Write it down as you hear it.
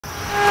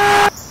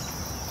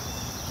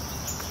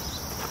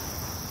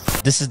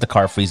This is the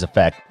car freeze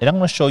effect, and I'm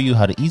going to show you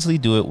how to easily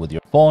do it with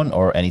your phone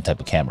or any type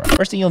of camera.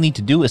 First thing you'll need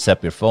to do is set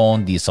up your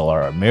phone,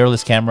 DSLR, or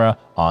mirrorless camera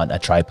on a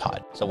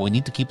tripod. So we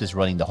need to keep this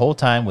running the whole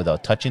time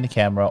without touching the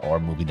camera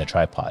or moving the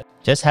tripod.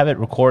 Just have it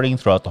recording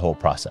throughout the whole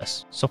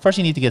process. So first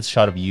you need to get a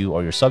shot of you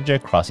or your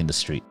subject crossing the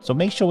street. So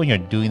make sure when you're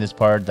doing this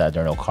part that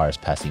there are no cars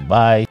passing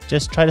by.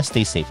 Just try to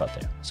stay safe out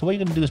there. So what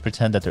you're going to do is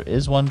pretend that there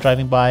is one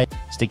driving by,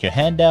 stick your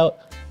hand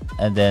out,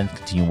 and then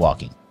continue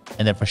walking.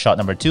 And then for shot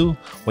number 2,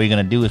 what you're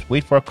going to do is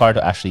wait for a car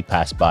to actually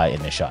pass by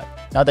in the shot.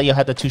 Now that you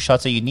have the 2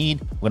 shots that you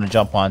need, we're going to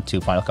jump on to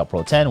Final Cut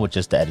Pro 10, which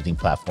is the editing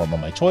platform of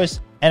my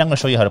choice. And I'm going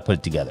to show you how to put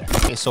it together.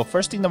 Okay, so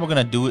first thing that we're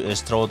going to do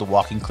is throw the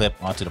walking clip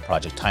onto the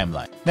project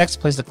timeline. Next,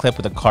 place the clip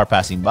with the car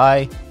passing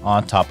by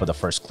on top of the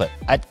first clip.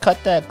 I'd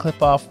cut that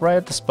clip off right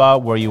at the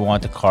spot where you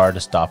want the car to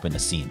stop in the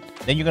scene.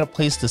 Then you're going to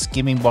place the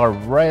skimming bar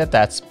right at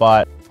that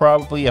spot,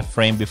 probably a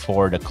frame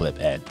before the clip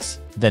ends.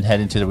 Then head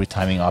into the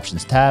retiming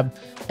options tab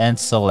and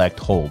select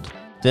hold.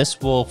 This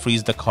will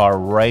freeze the car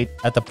right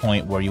at the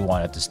point where you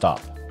want it to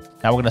stop.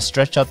 Now we're going to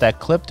stretch out that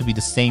clip to be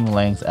the same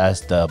length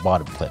as the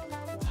bottom clip.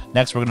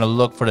 Next, we're going to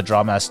look for the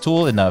draw mask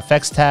tool in the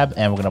effects tab,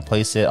 and we're going to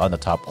place it on the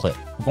top clip.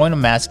 We're going to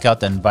mask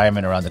out the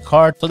environment around the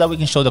car so that we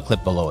can show the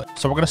clip below it.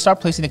 So we're going to start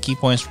placing the key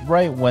points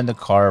right when the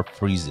car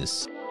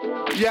freezes.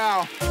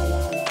 Yeah.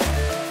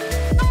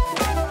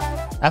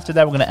 After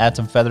that, we're going to add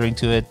some feathering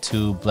to it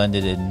to blend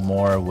it in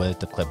more with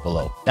the clip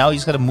below. Now you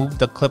just got to move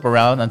the clip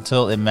around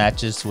until it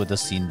matches with the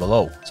scene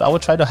below. So I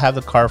would try to have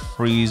the car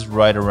freeze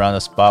right around the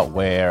spot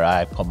where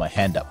I put my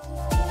hand up.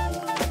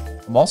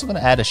 I'm also going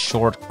to add a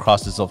short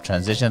cross-dissolve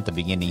transition at the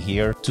beginning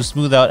here to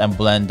smooth out and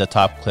blend the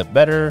top clip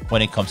better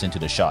when it comes into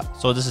the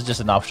shot. So this is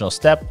just an optional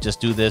step.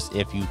 Just do this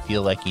if you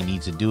feel like you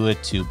need to do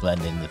it to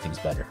blend in the things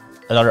better.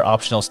 Another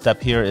optional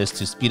step here is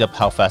to speed up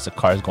how fast the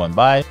car is going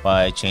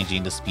by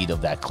changing the speed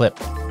of that clip.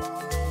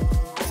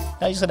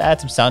 Now you just gotta add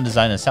some sound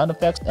design and sound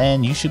effects,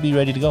 and you should be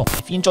ready to go.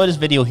 If you enjoyed this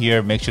video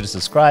here, make sure to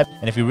subscribe.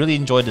 And if you really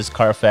enjoyed this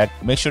car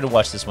effect, make sure to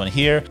watch this one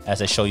here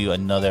as I show you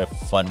another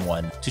fun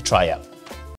one to try out.